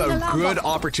 this is a good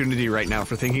opportunity right now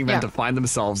for Thinking Men to find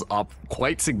themselves up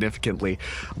quite significantly.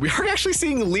 We are actually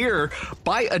seeing Lear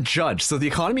by a judge, so the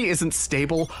economy isn't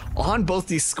stable on both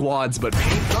these squads, but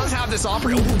Paint does have this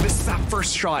opportunity. Oh, misses that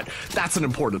first shot. That's an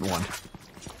important one.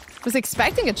 Was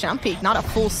expecting a jump peek, not a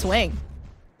full swing.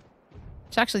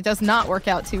 Which actually does not work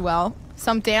out too well.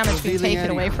 Some damage being taken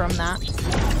away from that.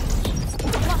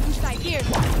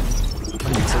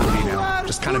 Utility now,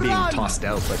 just kind of being tossed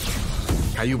out, but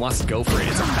Caillou wants to go for it.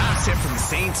 It's a fast hit from the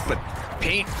Saints, but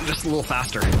Paint just a little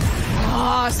faster.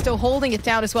 Ah, still holding it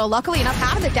down as well. Luckily enough,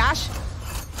 having the dash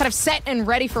kind of set and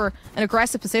ready for an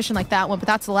aggressive position like that one, but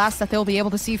that's the last that they'll be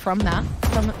able to see from that.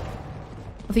 From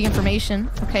the information.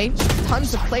 Okay,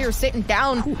 tons of players sitting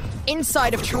down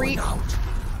inside of tree.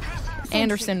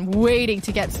 Anderson waiting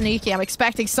to get sneaky. I'm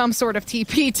expecting some sort of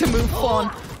TP to move on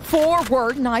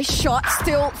forward. Nice shot,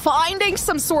 still finding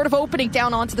some sort of opening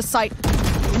down onto the site.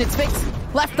 And it's Vix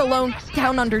left alone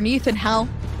down underneath in hell.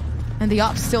 And the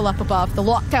op's still up above. The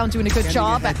lockdown doing a good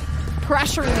job at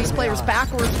pressuring these players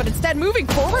backwards, but instead moving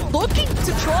forward, looking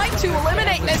to try to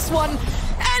eliminate this one.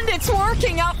 And it's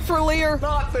working out for Lear.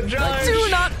 Not the judge. Do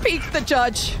not peek the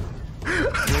judge.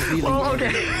 Well,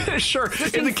 okay, sure.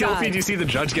 In the kill feed, you see the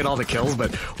judge get all the kills,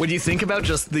 but when you think about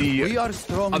just the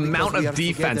amount of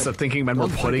defense that Thinking Men were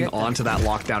putting onto that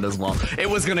lockdown as well, it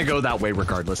was going to go that way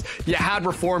regardless. You had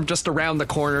Reform just around the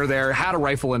corner there, had a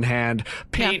rifle in hand,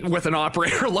 Paint with an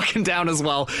operator looking down as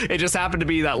well. It just happened to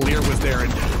be that Lear was there,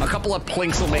 and a couple of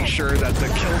plinks will make sure that the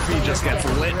kill feed just gets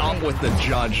lit up with the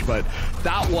judge, but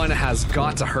that one has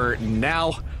got to hurt.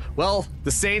 Now, well,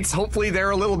 the Saints, hopefully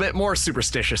they're a little bit more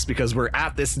superstitious because we're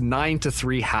at this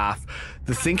 9-3 half.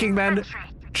 The Thinking Men,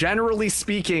 generally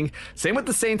speaking, same with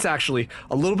the Saints actually,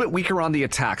 a little bit weaker on the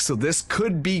attack. So this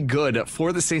could be good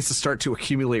for the Saints to start to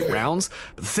accumulate rounds.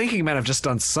 But the Thinking Men have just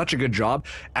done such a good job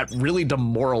at really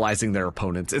demoralizing their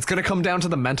opponents. It's going to come down to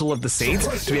the mental of the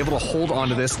Saints to be able to hold on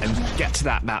to this and get to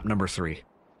that map number 3.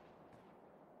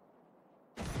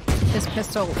 This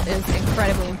pistol is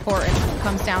incredibly important. It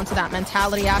comes down to that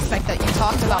mentality aspect that you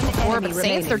talked about before, but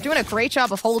Saints, they're doing a great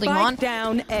job of holding on.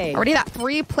 Down A. Already that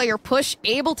 3-player push,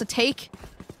 able to take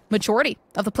majority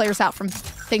of the players out from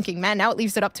Thinking Men. Now it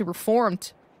leaves it up to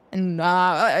Reformed. And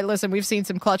listen, we've seen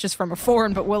some clutches from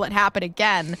Reformed, but will it happen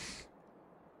again?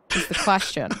 Is the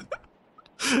question.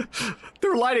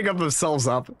 They're lining up themselves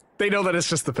up. They know that it's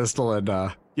just the pistol,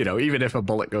 and you know, even if a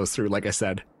bullet goes through, like I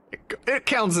said, it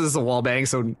counts as a wall bang,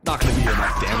 so not going to be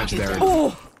enough damage there.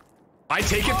 Oh! I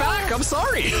take it back. I'm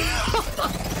sorry.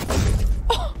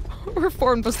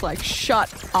 Reformed was like,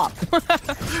 shut up.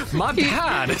 My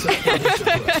bad.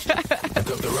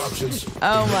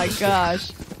 Oh my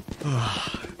gosh.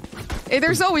 Hey,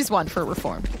 there's always one for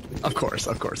Reformed. Of course,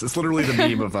 of course. It's literally the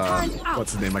meme of,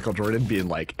 what's his name, Michael Jordan, being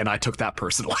like, and I took that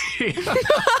personally.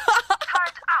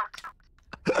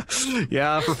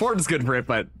 Yeah, Reformed's good for it,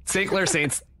 but St. Clair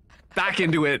Saints back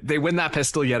into it. They win that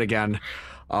pistol yet again.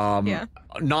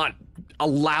 Not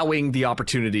allowing the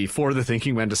opportunity for the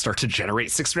Thinking Men to start to generate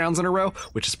 6 rounds in a row,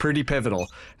 which is pretty pivotal,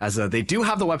 as they do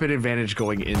have the weapon advantage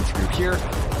going in through here,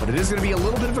 but it is going to be a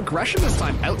little bit of aggression this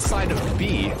time outside of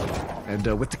B.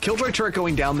 And with the Killjoy turret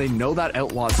going down, they know that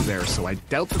Outlaw's there, so I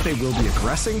doubt that they will be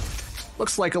aggressing.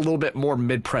 Looks like a little bit more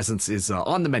mid-presence is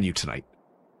on the menu tonight.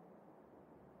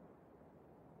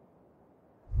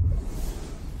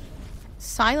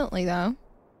 Silently, though.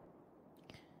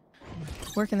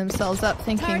 Working themselves up,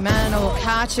 Thinking Men. Oh,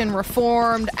 catch and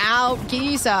Reformed out.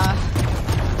 Giza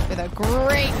with a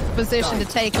great position to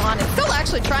take on. And still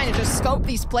actually trying to just scope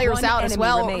these players out as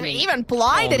well. Even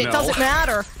blinded, it doesn't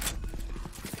matter.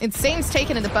 Insane's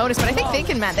taken in the bonus, but I think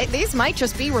thinking, man, these might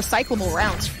just be recyclable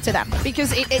rounds to them.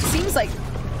 Because it seems like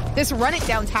this run it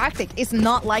down tactic is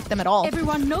not like them at all.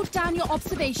 Everyone note down your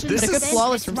observations. But a good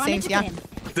flawless from Saints, yeah.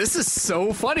 This is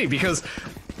so funny because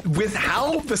with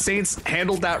how the Saints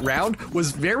handled that round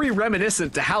was very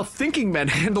reminiscent to how Thinking Men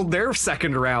handled their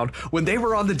second round when they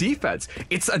were on the defense.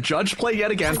 It's a judge play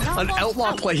yet again, an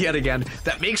outlaw play yet again,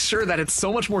 that makes sure that it's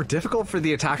so much more difficult for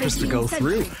the attackers to go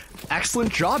through.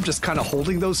 Excellent job just kind of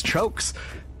holding those chokes.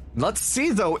 Let's see,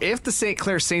 though, if the St.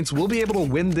 Clair Saints will be able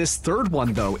to win this third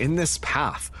one, though, in this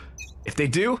path. If they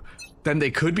do, then they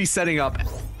could be setting up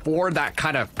for that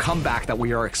kind of comeback that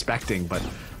we are expecting, but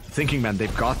Thinking Men,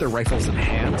 they've got their rifles in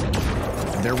hand,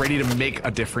 and they're ready to make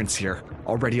a difference here.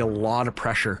 Already a lot of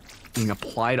pressure being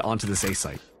applied onto this A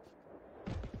site.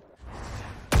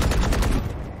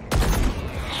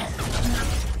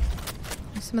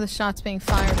 Some of the shots being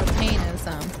fired, but Pain is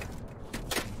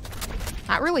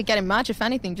not really getting much, if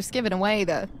anything, just giving away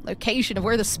the location of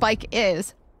where the spike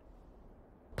is.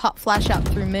 Pop flash out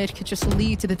through mid could just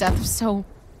lead to the death of so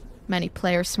many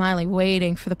players. Smiley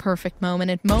waiting for the perfect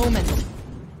moment,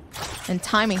 and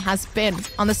timing has been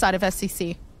on the side of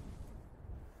SCC.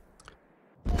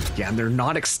 Yeah, and they're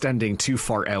not extending too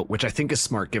far out, which I think is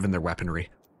smart given their weaponry.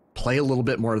 Play a little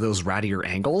bit more of those rattier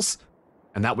angles,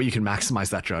 and that way you can maximize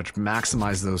that judge,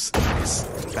 maximize those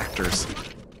vectors.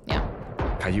 Yeah.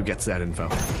 Caillou gets that info.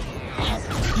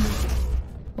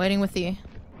 Waiting with the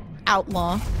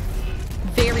outlaw.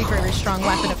 Very, very strong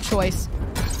weapon of choice.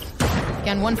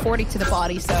 Again, 140 to the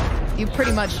body, so you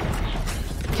pretty much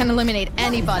can eliminate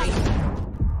anybody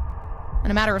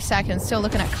in a matter of seconds. Still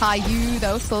looking at Caillou,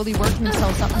 though, slowly working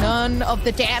themselves up. None of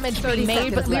the damage being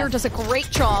made, but Lear does a great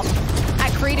job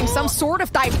at creating some sort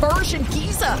of diversion.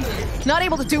 Giza not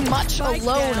able to do much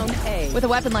alone with a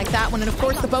weapon like that one. And of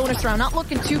course, the bonus round not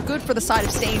looking too good for the side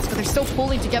of Saints, but they're still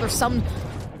pulling together some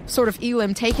sort of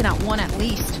elim, taking out one at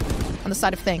least on the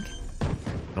side of Think.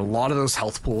 A lot of those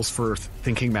health pools for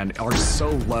Thinking Men are so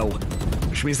low,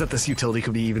 which means that this utility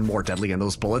could be even more deadly, and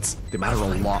those bullets, they matter a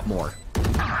lot more.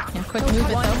 Yeah, quick movement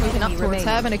though, moving up towards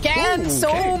heaven again.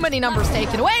 So many numbers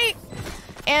taken away,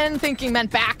 and Thinking Men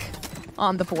back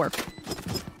on the board.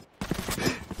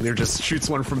 Lear just shoots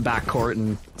one from backcourt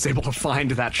and is able to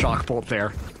find that shock bolt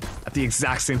there at the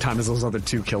exact same time as those other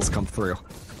two kills come through.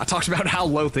 I talked about how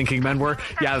low Thinking Men were.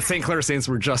 Yeah, the St. Clair Saints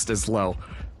were just as low.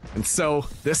 And so,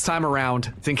 this time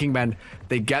around, Thinking Men,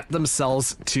 they get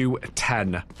themselves to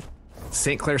 10.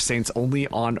 St. Clair Saints only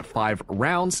on 5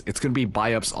 rounds. It's going to be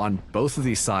buy-ups on both of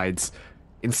these sides.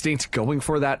 Instinct going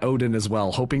for that Odin as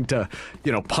well, hoping to,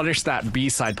 punish that B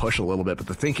side push a little bit. But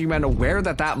the Thinking Men, aware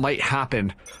that that might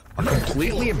happen, are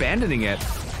completely abandoning it.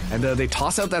 And they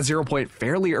toss out that 0 point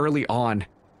fairly early on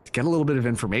to get a little bit of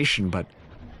information, but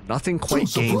nothing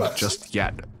quite gained just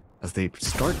yet as they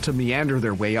start to meander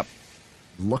their way up.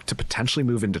 Look to potentially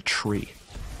move into tree.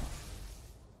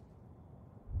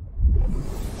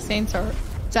 Saints are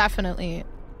definitely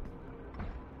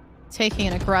taking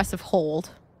an aggressive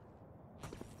hold.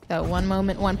 Though one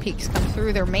moment, one peaks come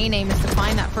through. Their main aim is to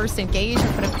find that first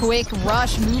engagement, but a quick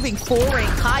rush moving forward.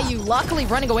 Caillou luckily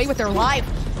running away with their life.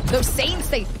 Those Saints,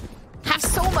 they have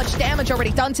so much damage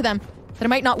already done to them that it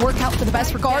might not work out for the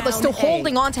best regardless. Still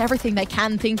holding on to everything they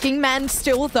can. Thinking Men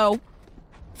still, though,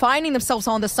 finding themselves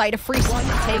on the site of free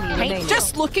take Paint,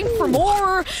 just looking for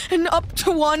more, and up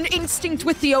to 1 Instinct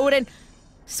with the Odin.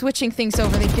 Switching things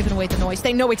over, they've given away the noise.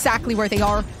 They know exactly where they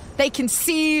are. They can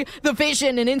see the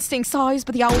vision and Instinct size,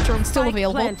 but the Owl Drone's still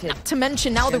available. Not to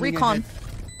mention now the recon.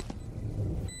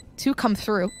 2 come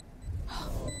through.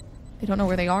 They don't know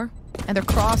where they are, and they're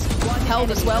crossed, held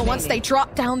as well. Once they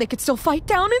drop down, they could still fight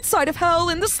down inside of Hell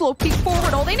in the slow peek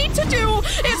forward. All they need to do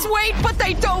is wait, but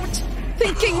they don't.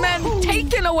 Thinking Men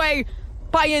taken away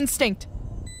by Instinct.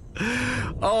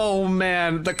 Oh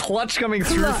man, the clutch coming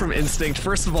through from Instinct.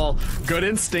 First of all, good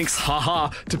instincts, haha,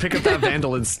 to pick up that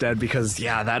Vandal instead, because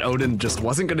yeah, that Odin just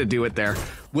wasn't going to do it there.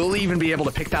 We'll even be able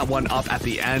to pick that one up at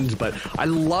the end, but I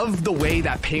love the way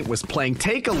that Paint was playing.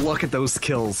 Take a look at those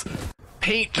kills.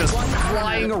 Paint just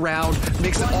flying around,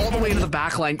 makes it all the way to the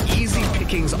backline, easy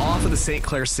pickings off of the St.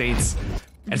 Clair Saints,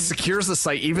 and secures the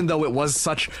site even though it was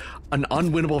such an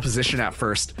unwinnable position at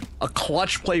first. A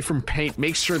clutch play from Paint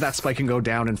makes sure that spike can go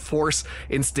down and force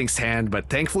Instinct's hand, but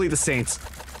thankfully the Saints,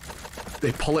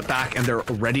 they pull it back and they're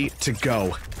ready to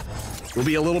go. Will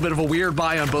be a little bit of a weird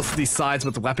buy on both of these sides,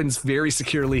 but the weapons very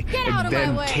securely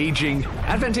advantaging.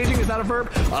 Advantaging, is that a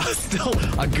verb? Still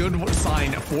a good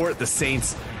sign for the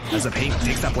Saints as the Paint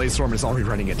takes that Blaze Storm and is already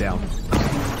running it down.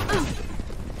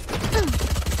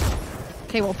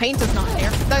 Okay, well, paint is not there.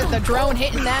 The drone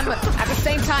hitting them at the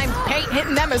same time, paint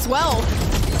hitting them as well.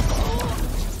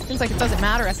 Seems like it doesn't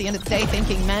matter at the end of the day.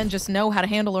 Thinking men just know how to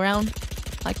handle around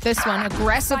like this one.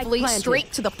 Aggressively,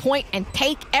 straight to the point, and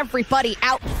take everybody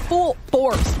out full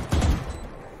force.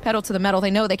 Pedal to the metal. They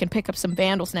know they can pick up some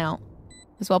vandals now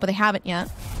as well, but they haven't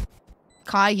yet.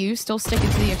 Caillou still sticking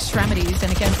to the extremities,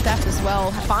 and again, Steph as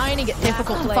well, finding it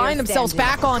difficult to find themselves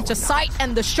back onto site,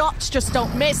 and the shots just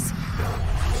don't miss.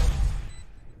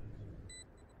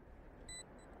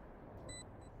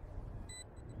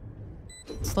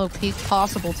 Slow peak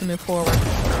possible to move forward.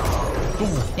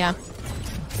 Yeah.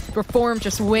 Reform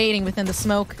just waiting within the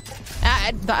smoke.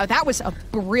 That was a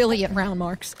brilliant round,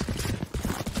 Marks.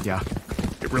 Yeah,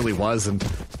 it really was. And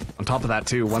on top of that,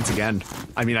 too, once again,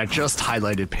 I mean, I just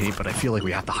highlighted paint, but I feel like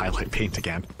we have to highlight paint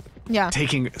again. Yeah.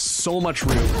 Taking so much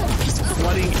room, just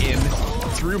flooding in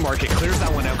through market, clears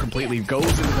that one out completely, goes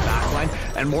into the back line,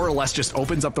 and more or less just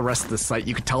opens up the rest of the site.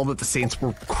 You could tell that the Saints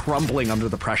were crumbling under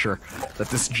the pressure that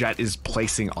this Jet is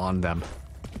placing on them.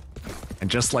 And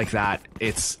just like that,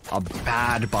 it's a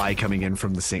bad buy coming in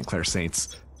from the St. Clair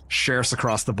Saints. Sheriffs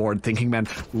across the board, Thinking Men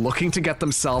looking to get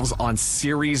themselves on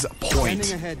series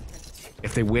point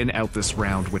if they win out this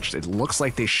round, which it looks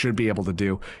like they should be able to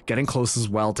do. Getting close as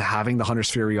well to having the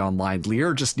Hunter's Fury online.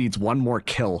 Lear just needs one more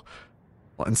kill.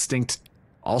 Well, Instinct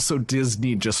also does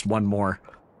need just one more.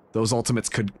 Those ultimates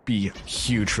could be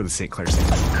huge for the St. Clair Saints.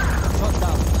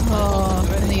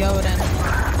 Oh, and the Odin.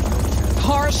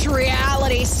 Harsh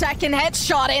reality. Second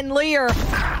headshot in Lear.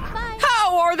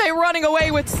 How are they running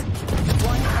away with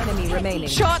one enemy remaining?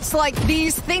 Shots like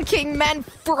these, Thinking Men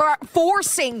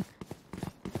forcing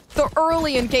the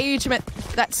early engagement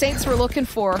that Saints were looking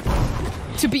for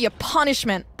to be a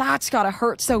punishment. That's gotta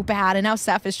hurt so bad. And now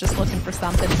Seth is just looking for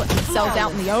something, putting themselves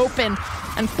out in the open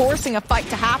and forcing a fight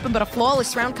to happen, but a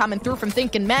flawless round coming through from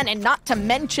Thinking Men, and not to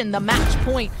mention the match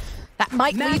point that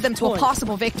might lead them to a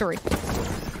possible victory.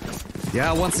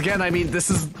 Yeah, once again, I mean, this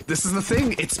is the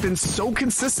thing. It's been so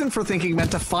consistent for Thinking Men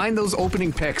to find those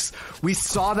opening picks. We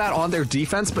saw that on their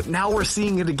defense, but now we're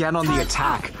seeing it again on the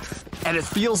attack. And it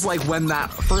feels like when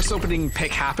that first opening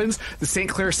pick happens, the St.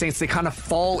 Clair Saints, they kind of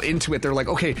fall into it. They're like,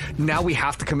 okay, now we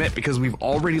have to commit because we've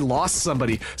already lost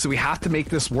somebody, so we have to make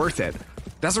this worth it.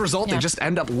 As a result, they just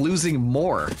end up losing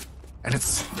more. And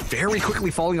it's very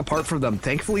quickly falling apart for them.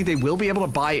 Thankfully, they will be able to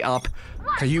buy up.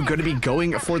 Are you going to be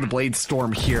going for the Blade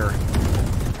Storm here?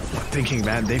 But Thinking,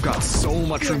 man, they've got so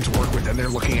much room to work with, and they're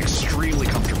looking extremely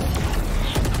comfortable.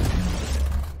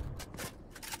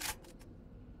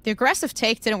 The aggressive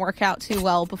take didn't work out too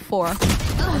well before,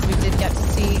 as we did get to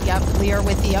see Lear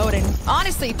with the Odin.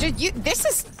 Honestly, this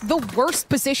is the worst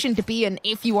position to be in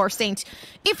if you are Saints.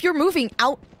 If you're moving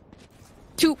out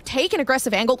to take an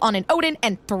aggressive angle on an Odin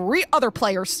and 3 other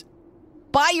players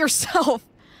by yourself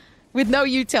with no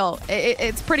util,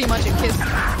 it's pretty much a kiss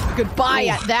goodbye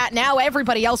at that. Now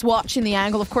everybody else watching the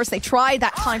angle. Of course, they tried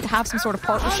that time to have some sort of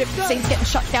partnership. Saints getting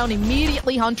shut down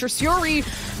immediately. Hunter's Fury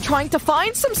trying to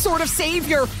find some sort of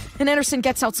savior, and Anderson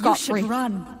gets out scot-free.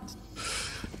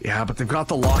 Yeah, but they've got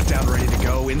the lockdown ready to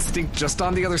go. Instinct just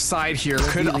on the other side here.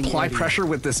 Could apply pressure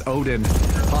with this Odin.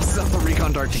 Tosses up the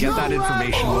recon dart to get that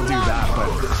information. We'll do that,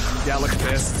 but yeah, look at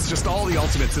this. It's just all the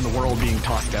ultimates in the world being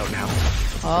tossed out now.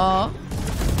 Oh.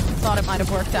 Thought it might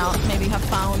have worked out. Maybe have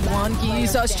found one.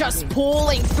 Giza's just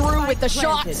pulling through with the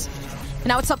shots. And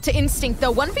now it's up to Instinct,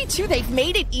 though. 1v2, they've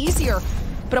made it easier.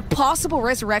 But a possible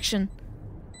resurrection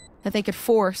that they could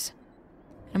force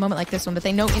in a moment like this one. But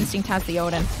they know Instinct has the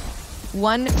Odin.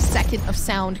 1 second of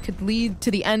sound could lead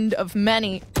to the end of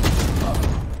many.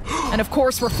 And of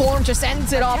course, Reform just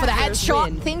ends it off with a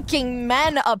headshot. Thinking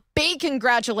Men, a big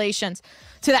congratulations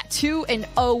to that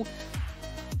 2-0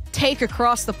 take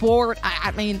across the board.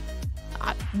 I mean,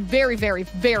 very, very,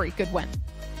 very good win.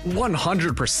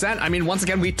 100%. I mean, once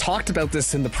again, we talked about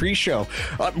this in the pre-show.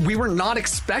 We were not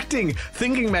expecting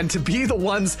Thinking Men to be the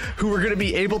ones who were going to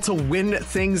be able to win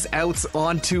things out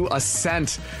onto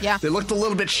Ascent. Yeah. They looked a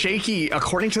little bit shaky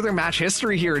according to their match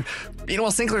history here. And, you know,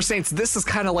 St. Clair Saints, this is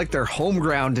kind of like their home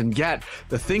ground, and yet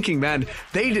the Thinking Men,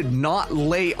 they did not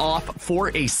lay off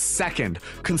for a second,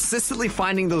 consistently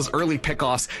finding those early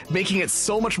pickoffs, making it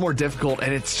so much more difficult,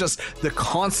 and it's just the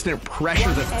constant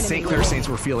pressure that St. Clair Saints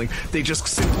were feeling. They just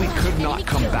simply could not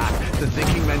come back. The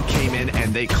Thinking Men came in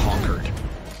and they conquered.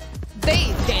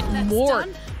 They did more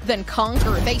than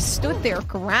conquer. They stood their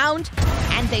ground,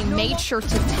 and they made sure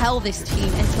to tell this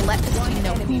team and to let this team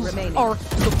know enemy remaining. are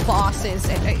the bosses.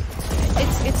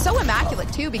 It's so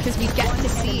immaculate too, because we get to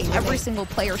see every single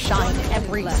player shine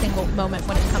every single moment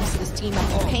when it comes to this team.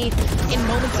 And Paint, in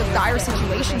moments of dire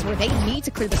situations where they need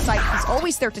to clear the site, he's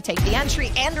always there to take the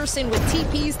entry. Anderson with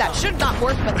TPs that should not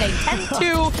work, but they tend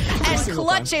to. And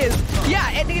clutches. Yeah,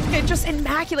 it just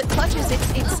immaculate clutches.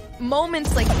 It's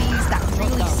moments like these that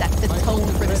really set the tone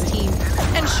for this team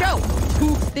and show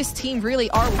who this team really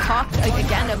are. We talked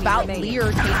again about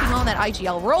Lear taking on that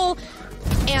IGL role,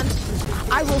 and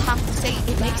I will have to say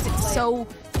it makes it so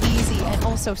easy and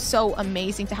also so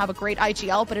amazing to have a great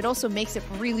IGL, but it also makes it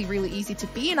really, really easy to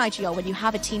be an IGL when you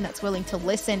have a team that's willing to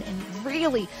listen and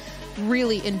really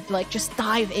just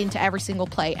dive into every single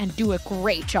play and do a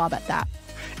great job at that.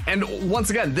 And once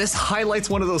again, this highlights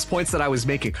one of those points that I was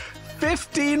making.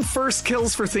 15 first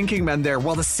kills for Thinking Men there,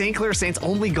 while the St. Clair Saints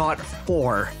only got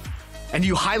 4. And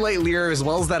you highlight Lear as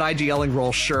well as that IGLing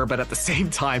role, sure, but at the same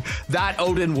time, that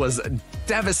Odin was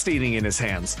devastating in his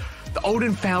hands. The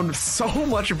Odin found so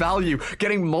much value,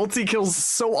 getting multi-kills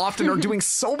so often or doing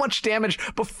so much damage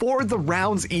before the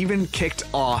rounds even kicked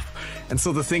off. And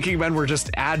so the Thinking Men were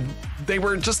they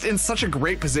were just in such a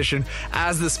great position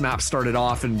as this map started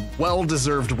off, and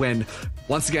well-deserved win,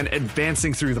 once again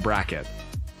advancing through the bracket.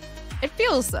 It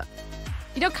feels,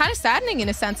 kind of saddening in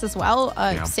a sense as well.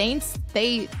 Saints,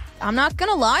 I'm not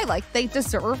gonna lie, like, they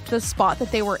deserved the spot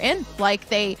that they were in. Like,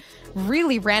 they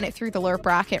really ran it through the lower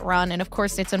bracket run, and of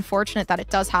course it's unfortunate that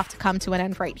it does have to come to an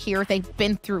end right here. They've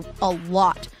been through a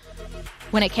lot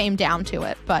when it came down to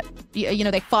it, but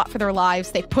they fought for their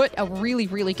lives. They put a really,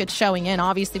 really good showing in.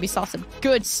 Obviously we saw some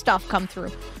good stuff come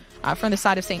through from the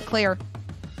side of St. Clair,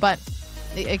 but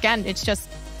again, it's just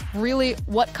really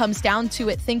what comes down to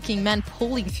it. Thinking Men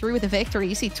pulling through the victory.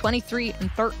 You see 23 and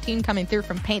 13 coming through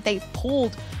from Paint. They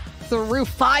pulled through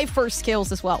 5 first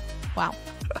kills as well. Wow.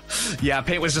 Yeah,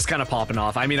 Paint was just kind of popping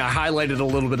off. I mean, I highlighted a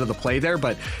little bit of the play there,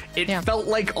 but it felt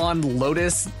like on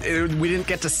Lotus, we didn't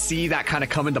get to see that kind of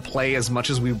come into play as much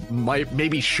as we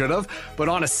maybe should have. But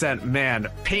on Ascent, man,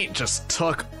 Paint just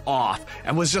took off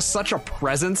and was just such a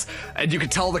presence, and you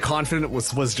could tell the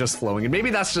confidence was just flowing. And maybe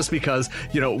that's just because,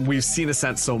 we've seen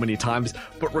Ascent so many times,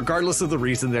 but regardless of the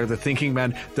reason, they're the Thinking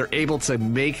Men. They're able to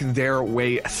make their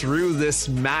way through this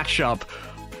matchup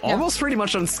almost pretty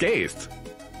much unscathed.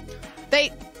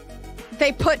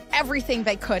 They put everything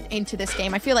they could into this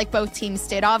game. I feel like both teams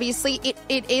did. Obviously,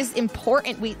 it is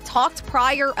important. We talked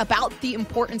prior about the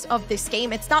importance of this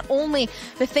game. It's not only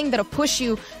the thing that'll push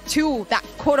you to that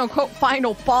quote-unquote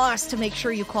final boss to make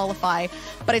sure you qualify,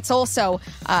 but it's also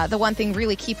the one thing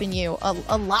really keeping you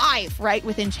alive, right,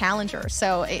 within Challengers.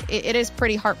 So it is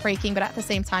pretty heartbreaking, but at the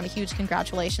same time, a huge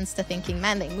congratulations to Thinking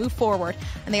Men. They move forward,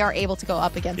 and they are able to go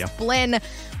up against Blinn,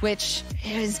 which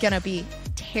is going to be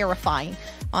terrifying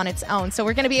on its own. So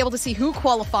we're going to be able to see who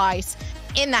qualifies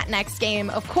in that next game.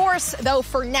 Of course, though,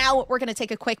 for now, we're going to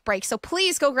take a quick break. So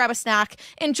please go grab a snack.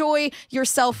 Enjoy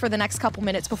yourself for the next couple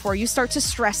minutes before you start to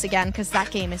stress again, because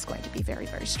that game is going to be very,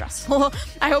 very stressful.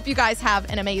 I hope you guys have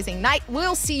an amazing night.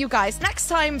 We'll see you guys next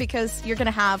time, because you're going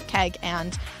to have Keg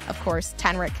and, of course,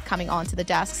 Tenric coming onto the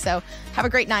desk. So have a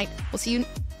great night. We'll see you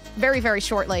very, very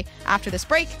shortly after this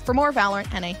break for more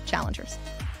VALORANT NA Challengers.